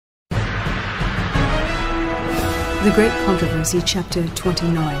The Great Controversy, chapter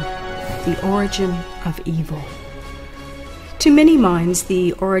 29, The Origin of Evil. To many minds,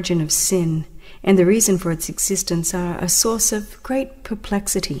 the origin of sin and the reason for its existence are a source of great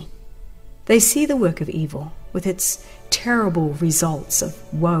perplexity. They see the work of evil with its terrible results of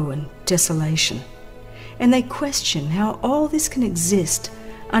woe and desolation, and they question how all this can exist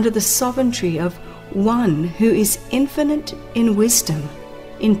under the sovereignty of one who is infinite in wisdom,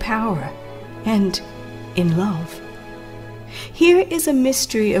 in power, and in love. Here is a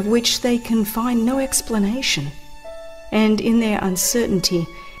mystery of which they can find no explanation, and in their uncertainty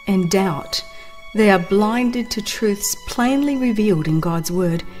and doubt, they are blinded to truths plainly revealed in God's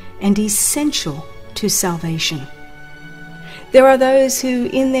Word and essential to salvation. There are those who,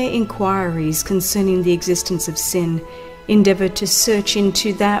 in their inquiries concerning the existence of sin, endeavor to search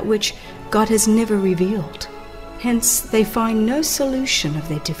into that which God has never revealed. Hence, they find no solution of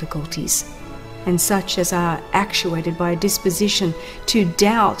their difficulties, and such as are actuated by a disposition to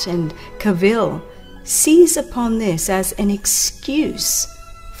doubt and cavil seize upon this as an excuse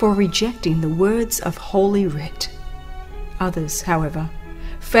for rejecting the words of Holy Writ. Others, however,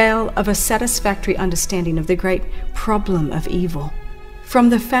 fail of a satisfactory understanding of the great problem of evil, from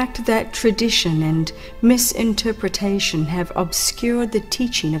the fact that tradition and misinterpretation have obscured the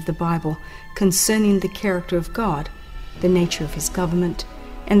teaching of the Bible concerning the character of God, the nature of his government,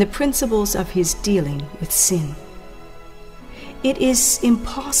 and the principles of his dealing with sin. It is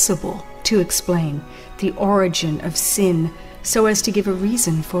impossible to explain the origin of sin so as to give a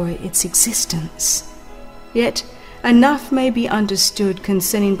reason for its existence. Yet enough may be understood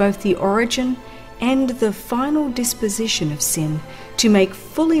concerning both the origin and the final disposition of sin to make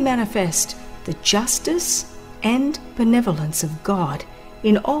fully manifest the justice and benevolence of God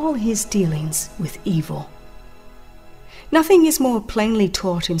in all his dealings with evil. Nothing is more plainly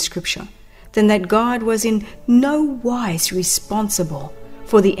taught in Scripture than that God was in no wise responsible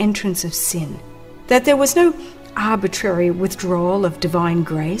for the entrance of sin, that there was no arbitrary withdrawal of divine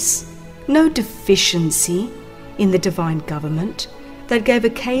grace, no deficiency in the divine government that gave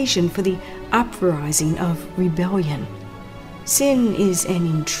occasion for the uprising of rebellion. Sin is an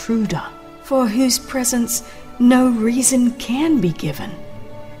intruder for whose presence no reason can be given.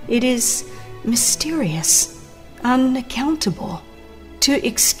 It is mysterious, unaccountable. To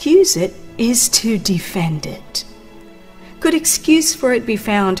excuse it is to defend it. Could excuse for it be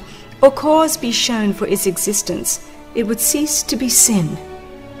found, or cause be shown for its existence, it would cease to be sin.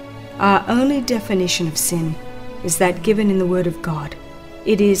 Our only definition of sin is that given in the Word of God.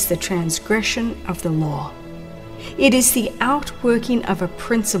 It is the transgression of the law. It is the outworking of a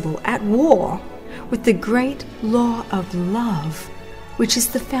principle at war with the great law of love, which is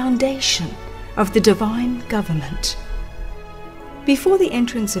the foundation of the divine government. Before the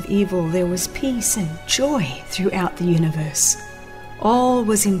entrance of evil, there was peace and joy throughout the universe. All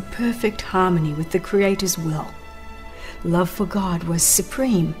was in perfect harmony with the Creator's will. Love for God was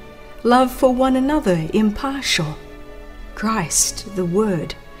supreme, love for one another impartial. Christ, the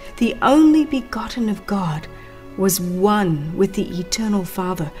Word, the only begotten of God, was one with the Eternal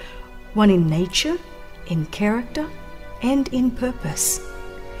Father, one in nature, in character, and in purpose.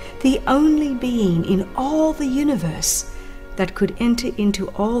 The only being in all the universe that could enter into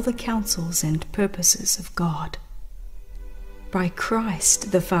all the counsels and purposes of God. By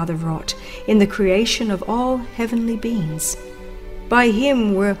Christ the Father wrought in the creation of all heavenly beings. By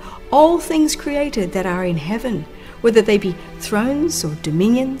him were all things created that are in heaven, whether they be thrones or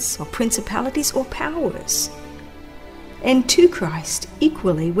dominions or principalities or powers. And to Christ,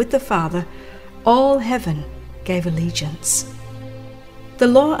 equally with the Father, all heaven gave allegiance. The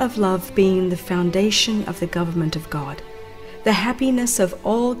law of love being the foundation of the government of God, the happiness of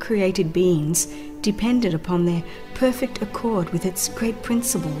all created beings depended upon their perfect accord with its great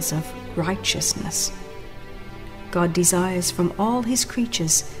principles of righteousness. God desires from all his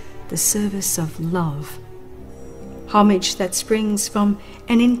creatures the service of love, homage that springs from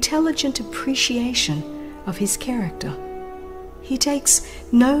an intelligent appreciation of his character. He takes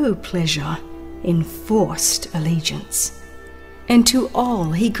no pleasure in forced allegiance, and to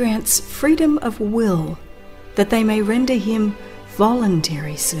all he grants freedom of will that they may render him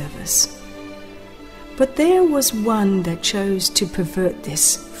voluntary service. But there was one that chose to pervert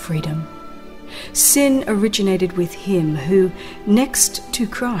this freedom. Sin originated with him who, next to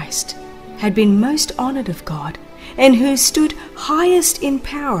Christ, had been most honored of God, and who stood highest in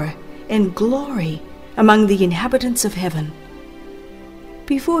power and glory among the inhabitants of heaven.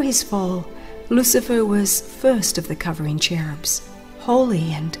 Before his fall, Lucifer was first of the covering cherubs,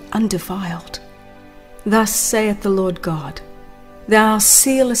 holy and undefiled. Thus saith the Lord God, Thou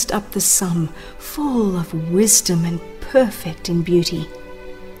sealest up the sum, full of wisdom and perfect in beauty.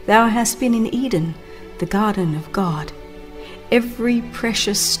 Thou hast been in Eden, the garden of God. Every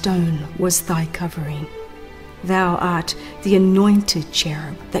precious stone was thy covering. Thou art the anointed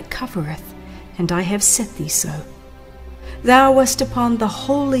cherub that covereth, and I have set thee so. Thou wast upon the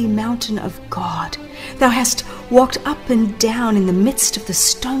holy mountain of God. Thou hast walked up and down in the midst of the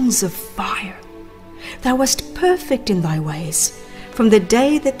stones of fire. Thou wast perfect in thy ways, from the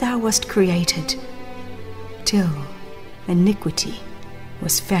day that thou wast created, till iniquity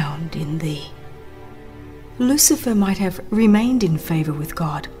was found in thee. Lucifer might have remained in favor with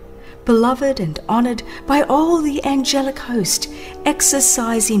God, beloved and honored by all the angelic host,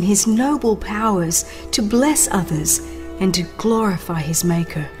 exercising his noble powers to bless others and to glorify his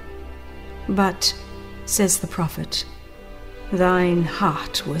Maker. But, says the prophet, thine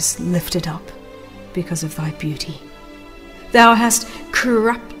heart was lifted up because of thy beauty. Thou hast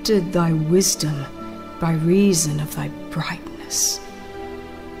corrupted thy wisdom by reason of thy brightness.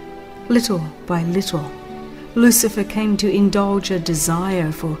 Little by little, Lucifer came to indulge a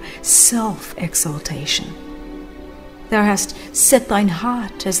desire for self-exaltation. Thou hast set thine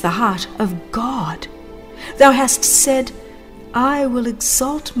heart as the heart of God. Thou hast said, I will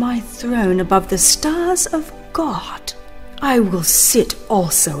exalt my throne above the stars of God. I will sit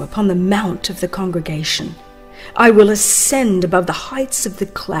also upon the mount of the congregation. I will ascend above the heights of the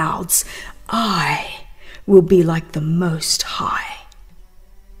clouds. I will be like the Most High.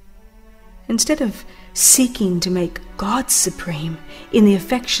 Instead of seeking to make God supreme in the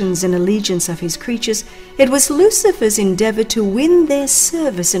affections and allegiance of his creatures, it was Lucifer's endeavor to win their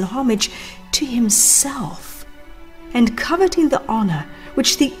service and homage to himself, and coveting the honor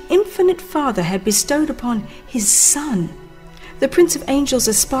which the infinite Father had bestowed upon his Son. The Prince of Angels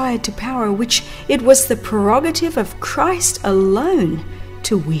aspired to power which it was the prerogative of Christ alone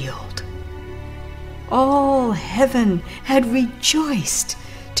to wield. All heaven had rejoiced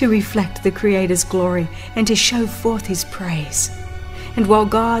to reflect the Creator's glory and to show forth his praise. And while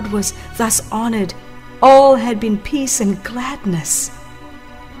God was thus honored, all had been peace and gladness.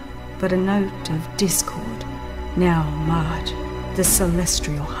 But a note of discord now marred the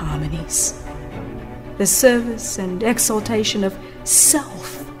celestial harmonies. The service and exaltation of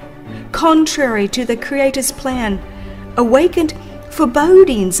self, contrary to the Creator's plan, awakened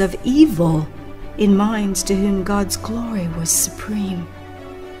forebodings of evil in minds to whom God's glory was supreme.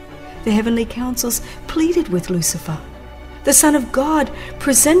 The heavenly councils pleaded with Lucifer. The Son of God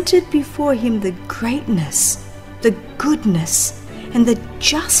presented before him the greatness, the goodness, and the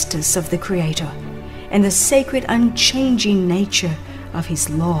justice of the Creator, and the sacred unchanging nature of his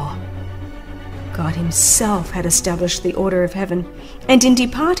law. God himself had established the order of heaven, and in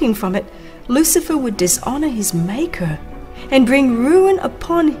departing from it, Lucifer would dishonor his Maker and bring ruin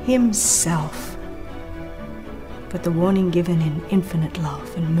upon himself. But the warning given in infinite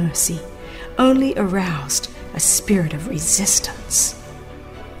love and mercy only aroused a spirit of resistance.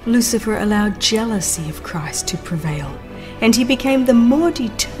 Lucifer allowed jealousy of Christ to prevail, and he became the more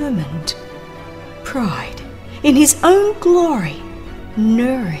determined. Pride in his own glory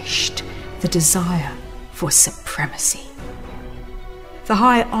nourished the desire for supremacy. The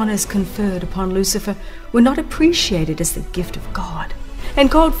high honors conferred upon Lucifer were not appreciated as the gift of God, and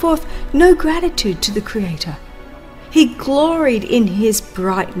called forth no gratitude to the Creator. He gloried in his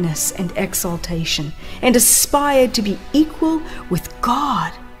brightness and exaltation, and aspired to be equal with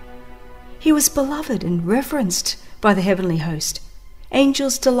God. He was beloved and reverenced by the heavenly host.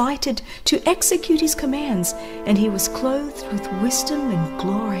 Angels delighted to execute his commands, and he was clothed with wisdom and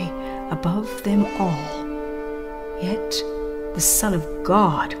glory above them all. Yet the Son of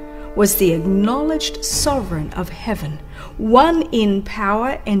God was the acknowledged sovereign of heaven, one in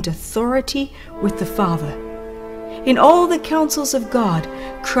power and authority with the Father. In all the counsels of God,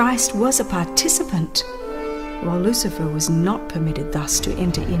 Christ was a participant, while Lucifer was not permitted thus to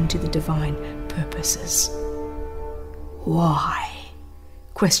enter into the divine purposes. Why,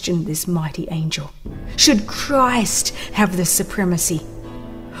 questioned this mighty angel, should Christ have the supremacy?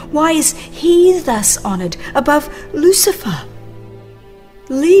 Why is he thus honored above Lucifer?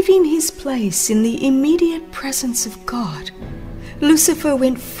 Leaving his place in the immediate presence of God, Lucifer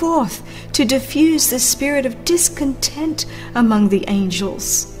went forth to diffuse the spirit of discontent among the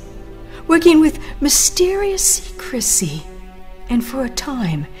angels, working with mysterious secrecy and for a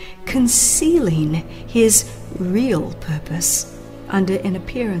time concealing his real purpose under an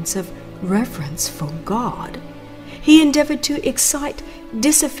appearance of reverence for God. He endeavored to excite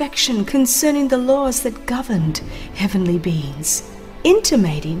disaffection concerning the laws that governed heavenly beings,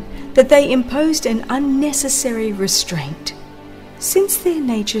 intimating that they imposed an unnecessary restraint. Since their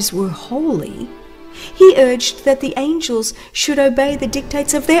natures were holy, he urged that the angels should obey the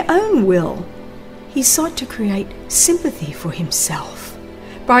dictates of their own will. He sought to create sympathy for himself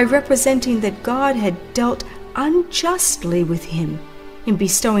by representing that God had dealt unjustly with him in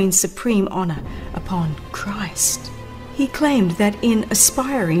bestowing supreme honor upon Christ. He claimed that in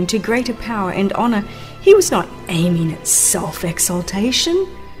aspiring to greater power and honor, he was not aiming at self-exaltation,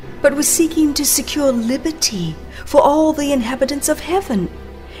 but was seeking to secure liberty for all the inhabitants of heaven,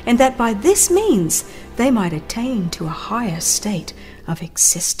 and that by this means they might attain to a higher state of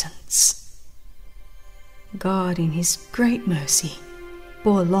existence. God, in his great mercy,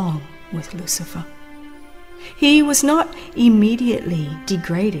 bore long with Lucifer. He was not immediately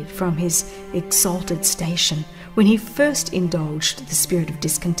degraded from his exalted station when he first indulged the spirit of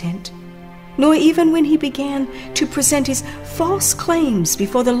discontent, nor even when he began to present his false claims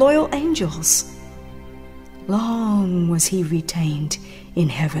before the loyal angels. Long was he retained in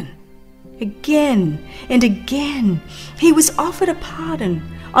heaven. Again and again he was offered a pardon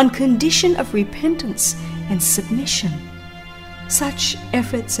on condition of repentance and submission. Such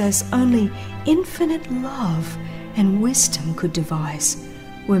efforts as only infinite love and wisdom could devise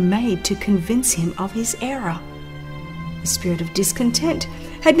were made to convince him of his error. The spirit of discontent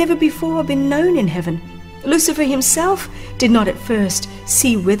had never before been known in heaven. Lucifer himself did not at first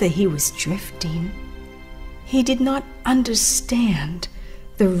see whither he was drifting. He did not understand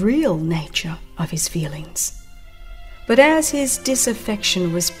the real nature of his feelings. But as his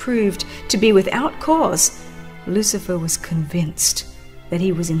disaffection was proved to be without cause, Lucifer was convinced that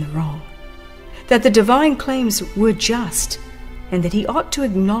he was in the wrong, that the divine claims were just, and that he ought to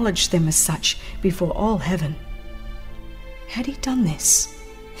acknowledge them as such before all heaven. Had he done this,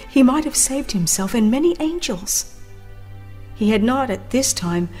 he might have saved himself and many angels. He had not at this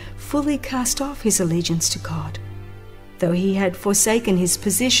time fully cast off his allegiance to God. Though he had forsaken his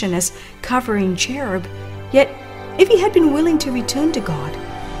position as covering cherub, yet if he had been willing to return to God,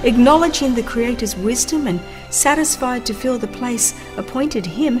 acknowledging the Creator's wisdom and satisfied to fill the place appointed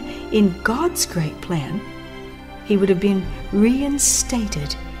him in God's great plan, he would have been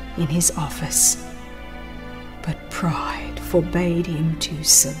reinstated in his office. But pride forbade him to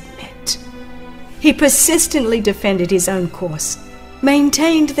submit. He persistently defended his own course,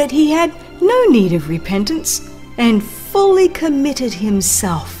 maintained that he had no need of repentance, and fully committed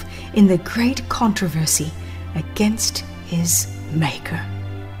himself in the great controversy against his Maker.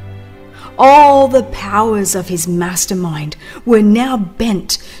 All the powers of his mastermind were now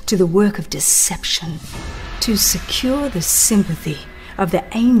bent to the work of deception, to secure the sympathy of the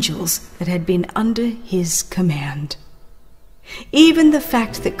angels that had been under his command. Even the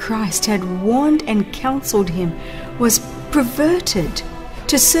fact that Christ had warned and counseled him was perverted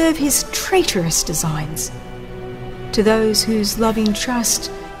to serve his traitorous designs. To those whose loving trust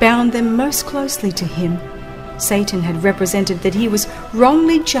bound them most closely to him, Satan had represented that he was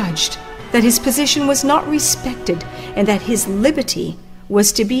wrongly judged, that his position was not respected, and that his liberty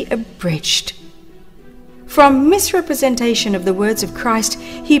was to be abridged. From misrepresentation of the words of Christ,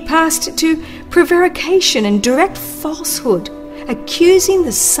 he passed to prevarication and direct falsehood, accusing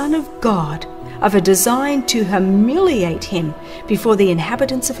the Son of God of a design to humiliate him before the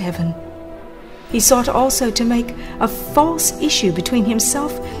inhabitants of heaven. He sought also to make a false issue between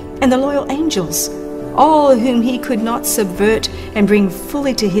himself and the loyal angels. All whom he could not subvert and bring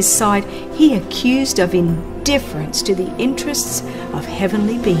fully to his side, he accused of indifference to the interests of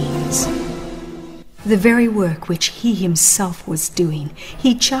heavenly beings. The very work which he himself was doing,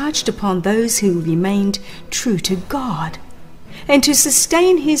 he charged upon those who remained true to God. And to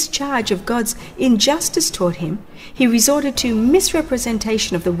sustain his charge of God's injustice toward him, he resorted to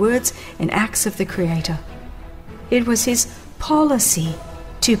misrepresentation of the words and acts of the Creator. It was his policy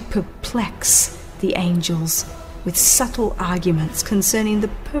to perplex the angels with subtle arguments concerning the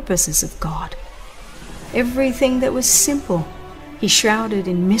purposes of God. Everything that was simple he shrouded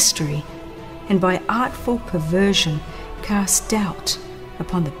in mystery, and by artful perversion cast doubt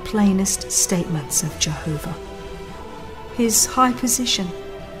upon the plainest statements of Jehovah. His high position,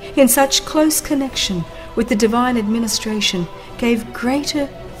 in such close connection with the divine administration, gave greater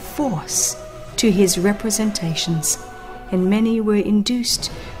force to his representations, and many were induced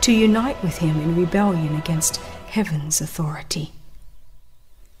to unite with him in rebellion against heaven's authority.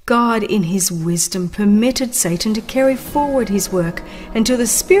 God, in his wisdom, permitted Satan to carry forward his work until the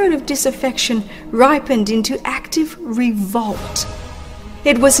spirit of disaffection ripened into active revolt.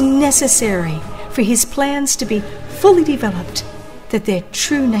 It was necessary for his plans to be fully developed, that their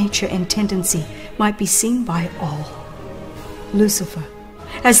true nature and tendency might be seen by all. Lucifer,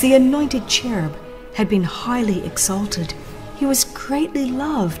 as the anointed cherub, had been highly exalted. He was greatly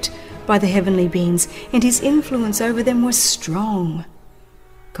loved by the heavenly beings, and his influence over them was strong.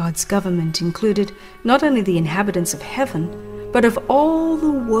 God's government included not only the inhabitants of heaven, but of all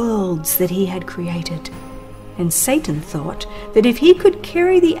the worlds that he had created. And Satan thought that if he could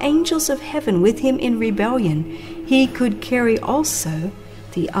carry the angels of heaven with him in rebellion, he could carry also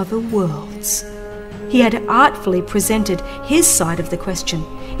the other worlds. He had artfully presented his side of the question,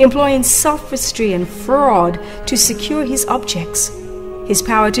 employing sophistry and fraud to secure his objects. His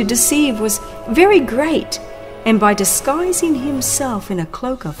power to deceive was very great, and by disguising himself in a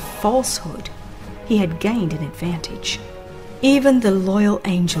cloak of falsehood, he had gained an advantage. Even the loyal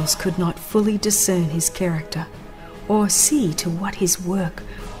angels could not fully discern his character or see to what his work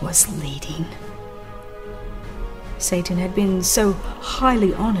was leading. Satan had been so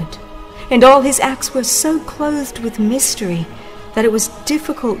highly honored, and all his acts were so clothed with mystery that it was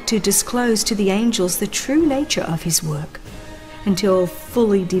difficult to disclose to the angels the true nature of his work. Until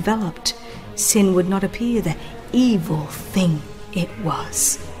fully developed, sin would not appear the evil thing it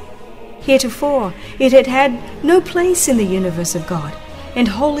was. Heretofore, it had had no place in the universe of God, and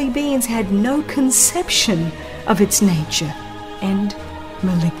holy beings had no conception of its nature and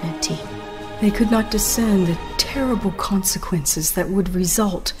malignity. They could not discern the terrible consequences that would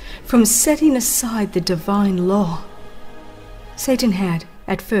result from setting aside the divine law. Satan had,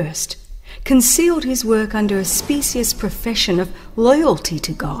 at first, concealed his work under a specious profession of loyalty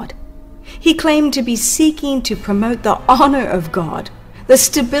to God. He claimed to be seeking to promote the honor of God, the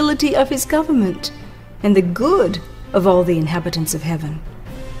stability of his government, and the good of all the inhabitants of heaven,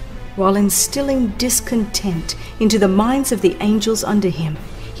 while instilling discontent into the minds of the angels under him.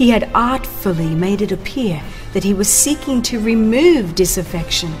 He had artfully made it appear that he was seeking to remove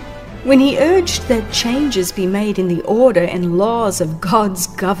disaffection. When he urged that changes be made in the order and laws of God's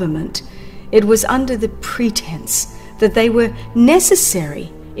government, it was under the pretense that they were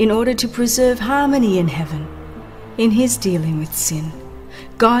necessary in order to preserve harmony in heaven. In his dealing with sin,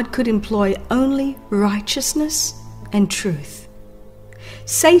 God could employ only righteousness and truth.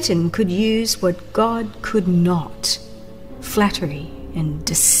 Satan could use what God could not, flattery and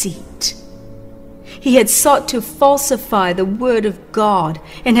deceit. He had sought to falsify the word of God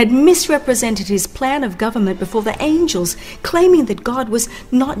and had misrepresented his plan of government before the angels, claiming that God was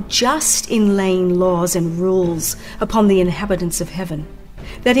not just in laying laws and rules upon the inhabitants of heaven,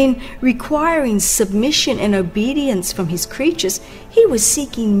 that in requiring submission and obedience from his creatures, he was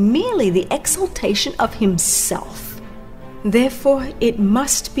seeking merely the exaltation of himself. Therefore, it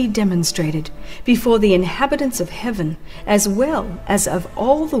must be demonstrated before the inhabitants of heaven, as well as of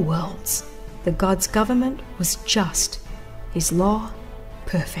all the worlds, that God's government was just, his law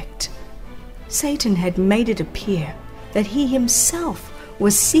perfect. Satan had made it appear that he himself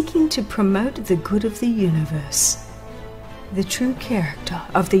was seeking to promote the good of the universe. The true character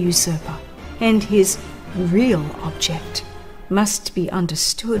of the usurper and his real object must be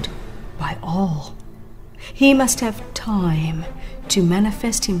understood by all. He must have time to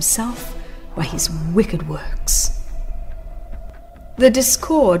manifest himself by his wicked works. The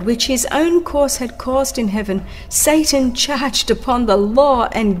discord which his own course had caused in heaven, Satan charged upon the law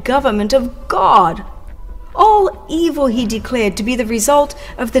and government of God. All evil he declared to be the result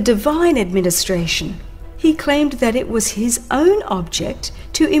of the divine administration. He claimed that it was his own object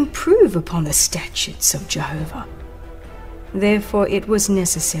to improve upon the statutes of Jehovah. Therefore, it was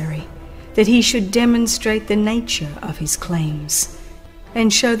necessary that he should demonstrate the nature of his claims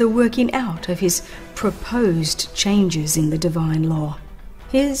and show the working out of his proposed changes in the divine law.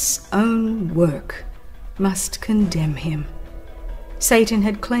 His own work must condemn him. Satan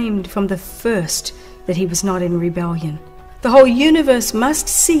had claimed from the first that he was not in rebellion. The whole universe must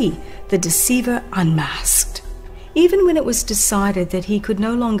see the deceiver unmasked. Even when it was decided that he could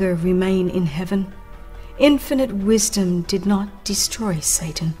no longer remain in heaven, infinite wisdom did not destroy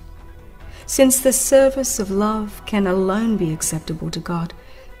Satan. Since the service of love can alone be acceptable to God,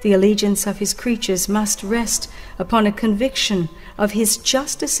 the allegiance of his creatures must rest upon a conviction of his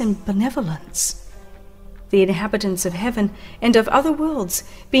justice and benevolence. The inhabitants of heaven and of other worlds,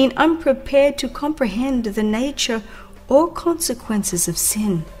 being unprepared to comprehend the nature or consequences of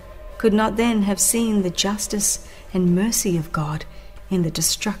sin, could not then have seen the justice and mercy of God in the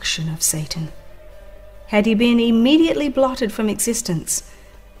destruction of Satan. Had he been immediately blotted from existence,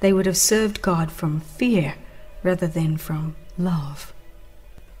 they would have served God from fear rather than from love.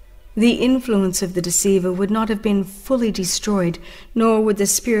 The influence of the deceiver would not have been fully destroyed, nor would the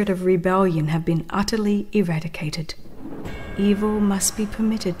spirit of rebellion have been utterly eradicated. Evil must be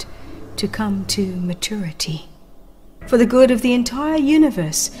permitted to come to maturity, for the good of the entire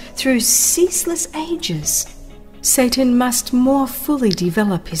universe through ceaseless ages. Satan must more fully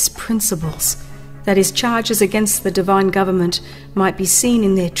develop his principles, that his charges against the divine government might be seen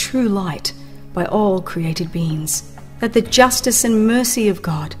in their true light by all created beings, that the justice and mercy of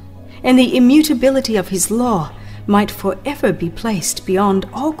God and the immutability of his law might forever be placed beyond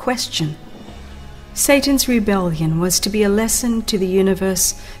all question. Satan's rebellion was to be a lesson to the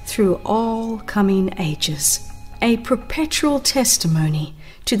universe through all coming ages, a perpetual testimony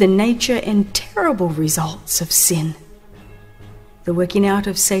to the nature and terrible results of sin. The working out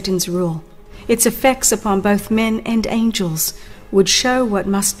of Satan's rule, its effects upon both men and angels, would show what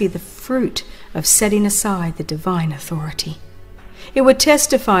must be the fruit of setting aside the divine authority. It would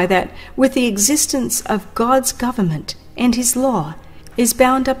testify that with the existence of God's government and his law is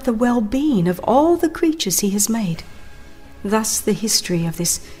bound up the well-being of all the creatures he has made. Thus the history of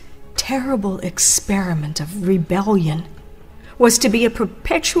this terrible experiment of rebellion was to be a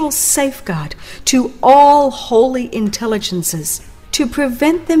perpetual safeguard to all holy intelligences, to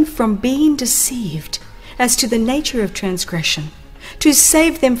prevent them from being deceived as to the nature of transgression, to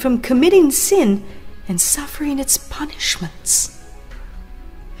save them from committing sin and suffering its punishments.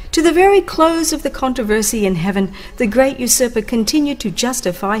 To the very close of the controversy in heaven, the great usurper continued to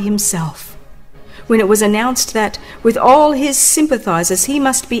justify himself. When it was announced that with all his sympathizers he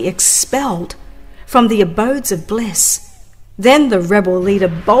must be expelled from the abodes of bliss, then the rebel leader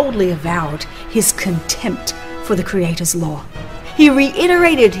boldly avowed his contempt for the Creator's law. He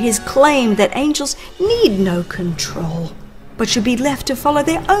reiterated his claim that angels need no control, but should be left to follow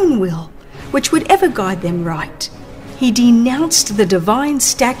their own will, which would ever guide them right. He denounced the divine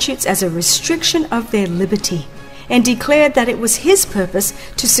statutes as a restriction of their liberty, and declared that it was his purpose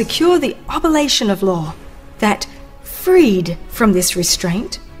to secure the oblation of law, that, freed from this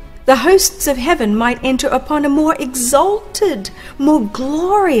restraint, the hosts of heaven might enter upon a more exalted, more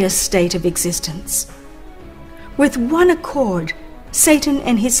glorious state of existence. With one accord, Satan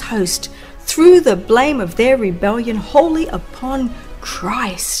and his host threw the blame of their rebellion wholly upon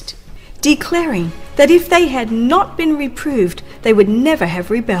Christ, declaring that if they had not been reproved, they would never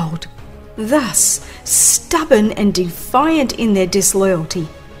have rebelled. Thus, stubborn and defiant in their disloyalty,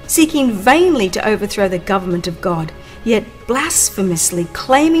 seeking vainly to overthrow the government of God, yet blasphemously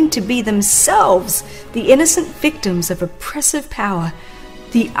claiming to be themselves the innocent victims of oppressive power,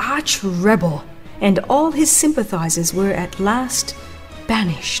 the arch-rebel and all his sympathizers were at last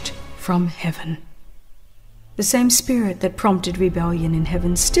banished from heaven. The same spirit that prompted rebellion in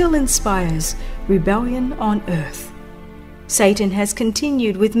heaven still inspires rebellion on earth. Satan has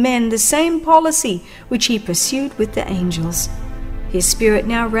continued with men the same policy which he pursued with the angels. His spirit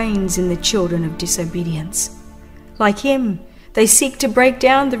now reigns in the children of disobedience. Like him, they seek to break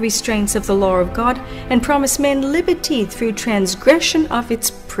down the restraints of the law of God and promise men liberty through transgression of its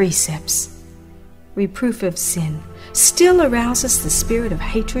precepts. Reproof of sin still arouses the spirit of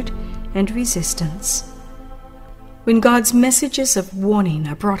hatred and resistance. When God's messages of warning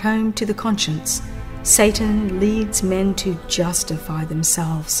are brought home to the conscience, Satan leads men to justify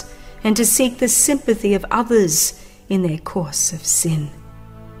themselves and to seek the sympathy of others in their course of sin.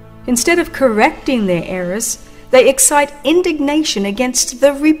 Instead of correcting their errors, they excite indignation against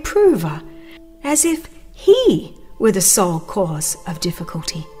the reprover, as if he were the sole cause of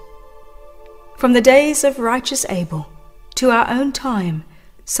difficulty. From the days of righteous Abel to our own time,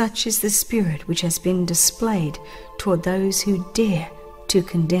 such is the spirit which has been displayed toward those who dare to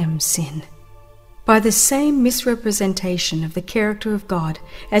condemn sin. By the same misrepresentation of the character of God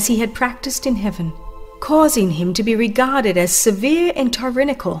as he had practiced in heaven, causing him to be regarded as severe and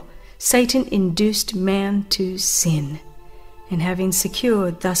tyrannical, Satan induced man to sin. And having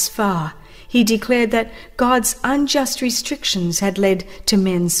secured thus far, he declared that God's unjust restrictions had led to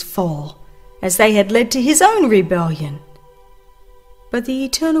men's fall, as they had led to his own rebellion. But the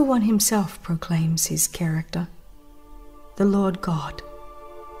Eternal One himself proclaims his character, the Lord God,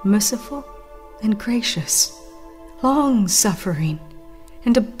 merciful and gracious, long-suffering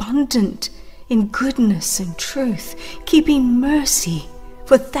and abundant in goodness and truth, keeping mercy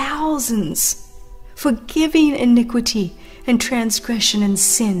for thousands, forgiving iniquity and transgression and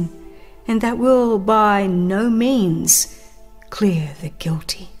sin, and that will by no means clear the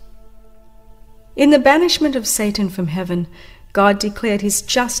guilty. In the banishment of Satan from heaven, God declared his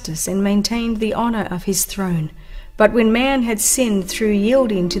justice and maintained the honor of his throne. But when man had sinned through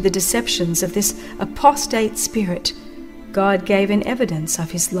yielding to the deceptions of this apostate spirit, God gave an evidence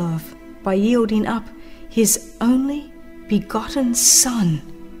of his love by yielding up his only begotten Son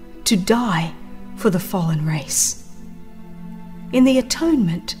to die for the fallen race. In the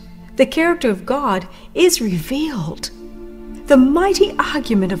atonement, the character of God is revealed. The mighty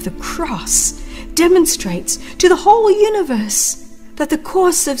argument of the cross demonstrates to the whole universe that the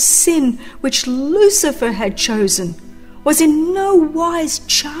course of sin which Lucifer had chosen was in no wise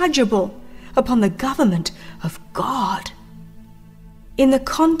chargeable upon the government of God. In the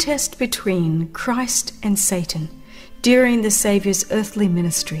contest between Christ and Satan during the Saviour's earthly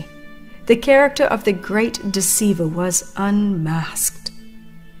ministry, the character of the great deceiver was unmasked.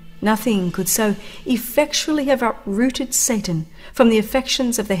 Nothing could so effectually have uprooted Satan from the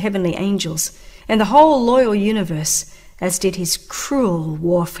affections of the heavenly angels and the whole loyal universe as did his cruel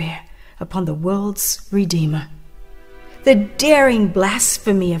warfare upon the world's Redeemer. The daring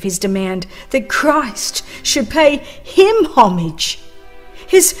blasphemy of his demand that Christ should pay him homage,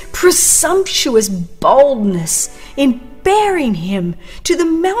 his presumptuous boldness in bearing him to the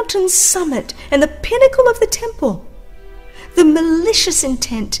mountain summit and the pinnacle of the temple, the malicious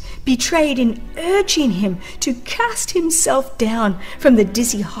intent betrayed in urging him to cast himself down from the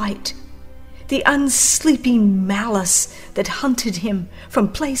dizzy height, the unsleeping malice that hunted him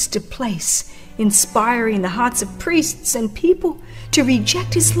from place to place, inspiring the hearts of priests and people to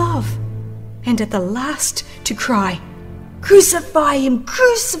reject his love, and at the last to cry, "Crucify him!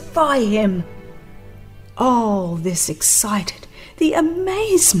 Crucify him!" All this excited the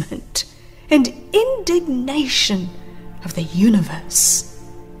amazement and indignation of the universe.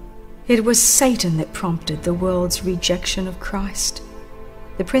 It was Satan that prompted the world's rejection of Christ.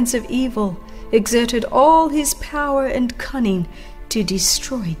 The Prince of Evil exerted all his power and cunning to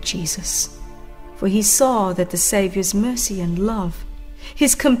destroy Jesus, for he saw that the Saviour's mercy and love,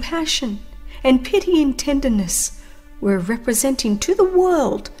 his compassion and pitying tenderness were representing to the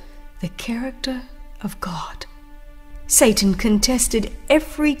world the character of God. Satan contested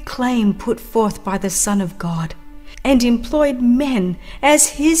every claim put forth by the Son of God and employed men as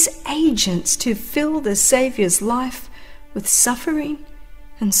his agents to fill the Saviour's life with suffering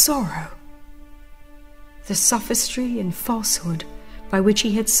and sorrow. The sophistry and falsehood by which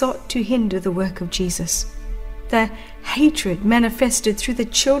he had sought to hinder the work of Jesus, the hatred manifested through the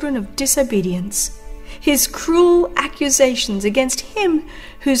children of disobedience, his cruel accusations against him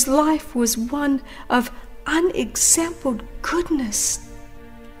whose life was one of unexampled goodness,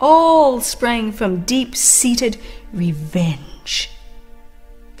 all sprang from deep-seated revenge.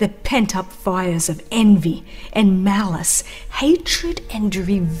 The pent-up fires of envy and malice, hatred and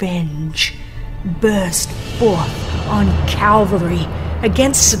revenge burst forth on Calvary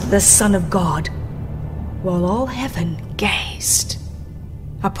against the Son of God, while all heaven gazed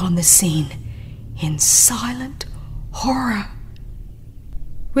upon the scene in silent horror.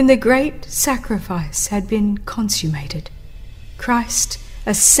 When the great sacrifice had been consummated, Christ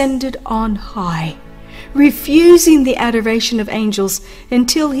ascended on high, refusing the adoration of angels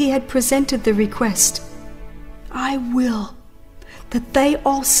until he had presented the request, "I will that they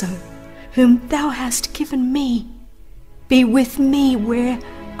also, whom thou hast given me, be with me where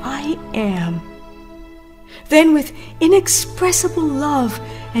I am." Then with inexpressible love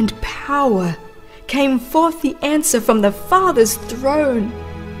and power came forth the answer from the Father's throne,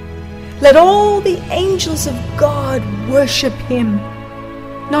 "Let all the angels of God worship him."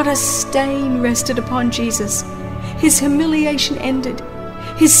 Not a stain rested upon Jesus. His humiliation ended,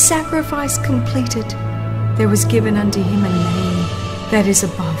 his sacrifice completed. There was given unto him a name that is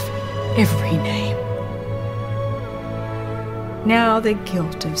above every name. Now the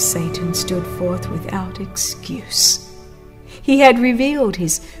guilt of Satan stood forth without excuse. He had revealed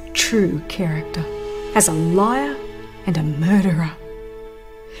his true character as a liar and a murderer.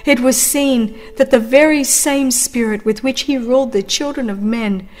 It was seen that the very same spirit with which he ruled the children of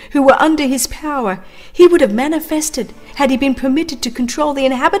men who were under his power, he would have manifested had he been permitted to control the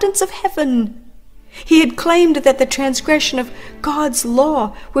inhabitants of heaven. He had claimed that the transgression of God's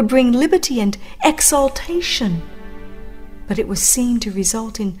law would bring liberty and exaltation, but it was seen to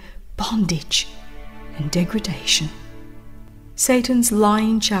result in bondage and degradation. Satan's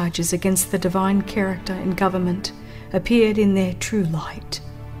lying charges against the divine character and government appeared in their true light.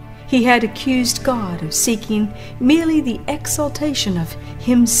 He had accused God of seeking merely the exaltation of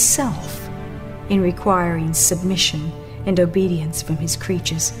himself in requiring submission and obedience from his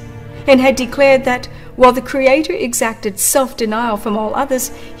creatures, and had declared that while the Creator exacted self-denial from all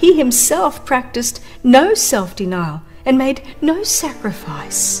others, he himself practiced no self-denial and made no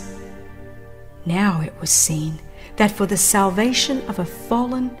sacrifice. Now it was seen that for the salvation of a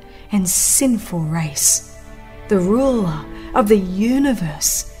fallen and sinful race, the ruler of the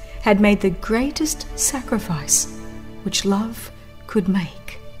universe had made the greatest sacrifice which love could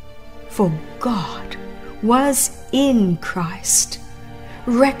make. For God was in Christ,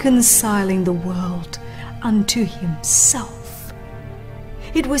 reconciling the world unto himself.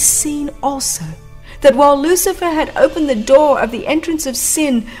 it was seen also that while Lucifer had opened the door of the entrance of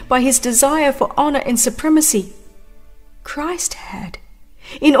sin by his desire for honor and supremacy, Christ had,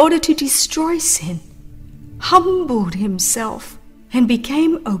 in order to destroy sin, humbled himself and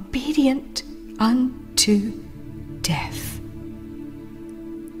became obedient unto death.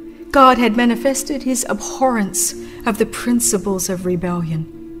 God had manifested his abhorrence of the principles of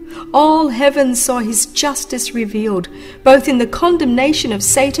rebellion. All heaven saw his justice revealed, both in the condemnation of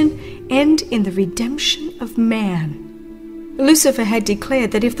Satan and in the redemption of man. Lucifer had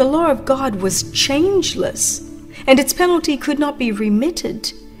declared that if the law of God was changeless, and its penalty could not be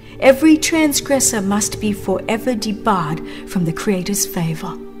remitted, every transgressor must be forever debarred from the Creator's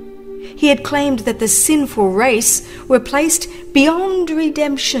favor. He had claimed that the sinful race were placed beyond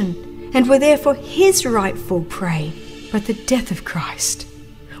redemption and were therefore his rightful prey. But the death of Christ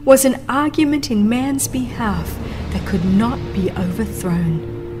was an argument in man's behalf that could not be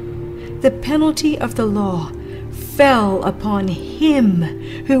overthrown. The penalty of the law fell upon him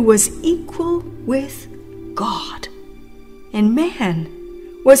who was equal with God, and man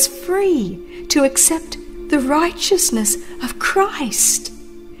was free to accept the righteousness of Christ,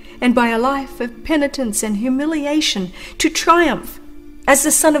 and by a life of penitence and humiliation to triumph as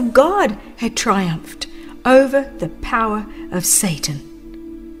the Son of God had triumphed over the power of Satan.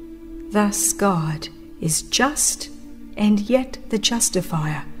 Thus God is just and yet the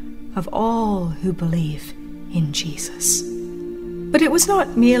justifier of all who believe in Jesus. But it was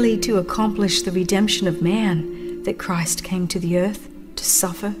not merely to accomplish the redemption of man that Christ came to the earth to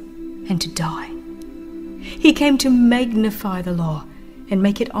suffer and to die. He came to magnify the law and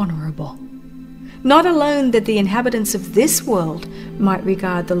make it honorable. Not alone that the inhabitants of this world might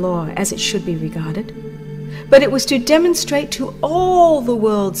regard the law as it should be regarded, but it was to demonstrate to all the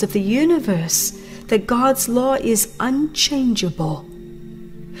worlds of the universe that God's law is unchangeable.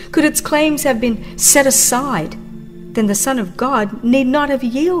 Could its claims have been set aside, then the Son of God need not have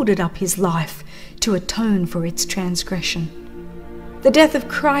yielded up his life to atone for its transgression. The death of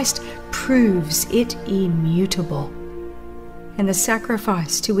Christ proves it immutable, and the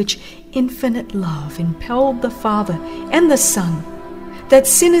sacrifice to which infinite love impelled the Father and the Son, that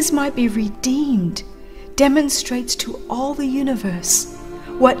sinners might be redeemed, demonstrates to all the universe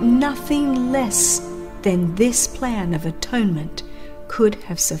what nothing less than this plan of atonement could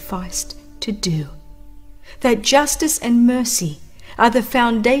have sufficed to do. That justice and mercy are the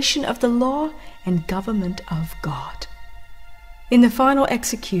foundation of the law and government of God. In the final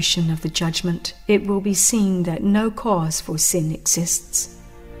execution of the judgment, it will be seen that no cause for sin exists.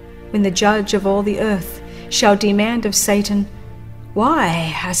 When the judge of all the earth shall demand of Satan, "Why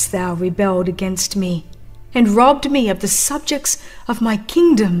hast thou rebelled against me, and robbed me of the subjects of my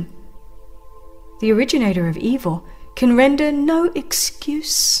kingdom?" the originator of evil can render no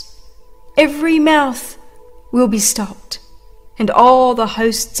excuse. Every mouth will be stopped, and all the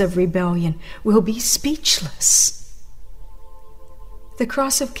hosts of rebellion will be speechless. The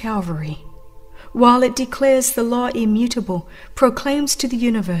cross of Calvary, while it declares the law immutable, proclaims to the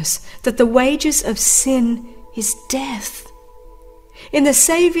universe that the wages of sin is death. In the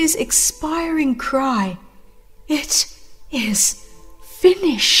Saviour's expiring cry, "It is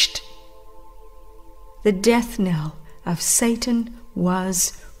finished," the death knell of Satan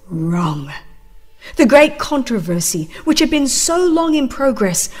was rung. The great controversy, which had been so long in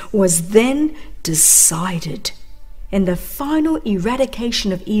progress, was then decided, and the final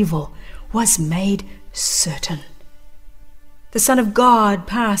eradication of evil was made certain. The Son of God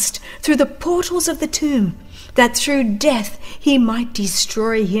passed through the portals of the tomb, that through death he might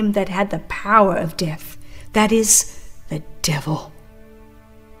destroy him that had the power of death, that is, the devil.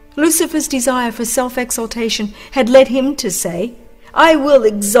 Lucifer's desire for self-exaltation had led him to say, "I will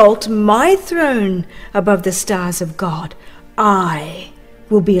exalt my throne above the stars of God. I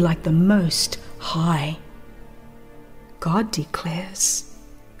will be like the Most High." God declares,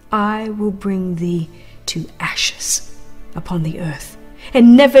 "I will bring thee to ashes upon the earth,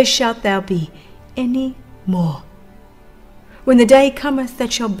 and never shalt thou be any more. When the day cometh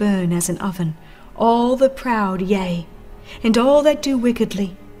that shall burn as an oven, all the proud, yea, and all that do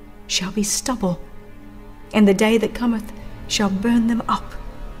wickedly, shall be stubble, and the day that cometh shall burn them up,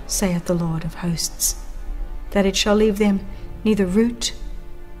 saith the Lord of hosts, that it shall leave them neither root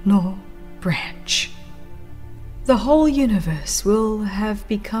nor branch." The whole universe will have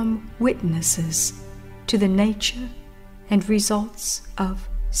become witnesses to the nature and results of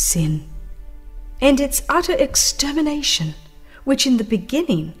sin, and its utter extermination, which in the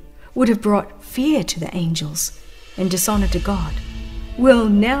beginning would have brought fear to the angels and dishonor to God, will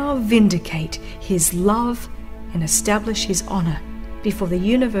now vindicate his love and establish his honor before the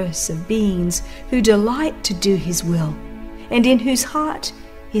universe of beings who delight to do his will, and in whose heart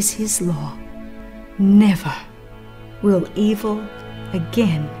is his law. Never will evil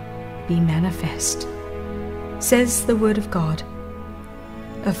again be manifest. Says the word of God,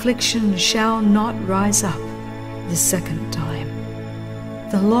 affliction shall not rise up the second time.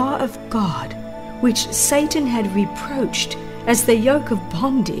 The law of God, which Satan had reproached as the yoke of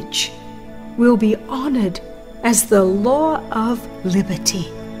bondage, will be honored as the law of liberty.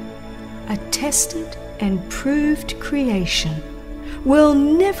 A tested and proved creation will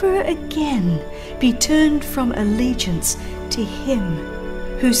never again be turned from allegiance to him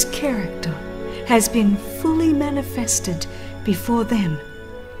whose character has been fully manifested before them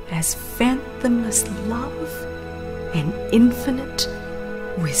as fathomless love and infinite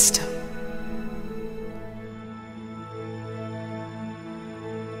wisdom.